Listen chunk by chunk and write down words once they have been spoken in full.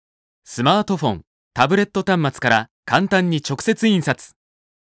スマートフォン、タブレット端末から簡単に直接印刷。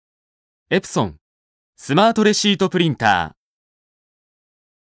エプソン、スマートレシートプリンター。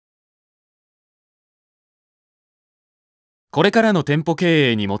これからの店舗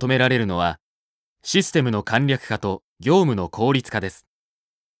経営に求められるのは、システムの簡略化と業務の効率化です。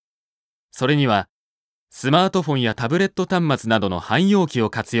それには、スマートフォンやタブレット端末などの汎用機を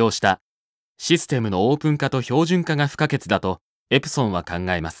活用したシステムのオープン化と標準化が不可欠だとエプソンは考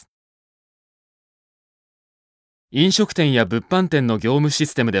えます。飲食店や物販店の業務シ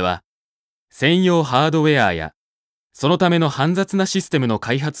ステムでは、専用ハードウェアやそのための煩雑なシステムの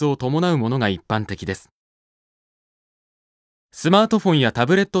開発を伴うものが一般的です。スマートフォンやタ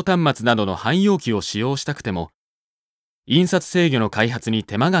ブレット端末などの汎用機を使用したくても、印刷制御の開発に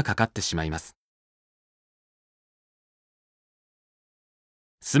手間がかかってしまいます。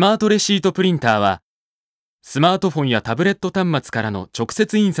スマートレシートプリンターは、スマートフォンやタブレット端末からの直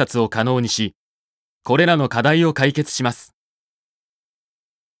接印刷を可能にし、これらの課題を解決します。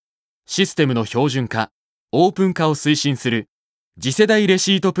システムの標準化、オープン化を推進する次世代レ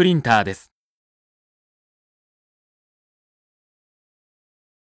シートプリンターです。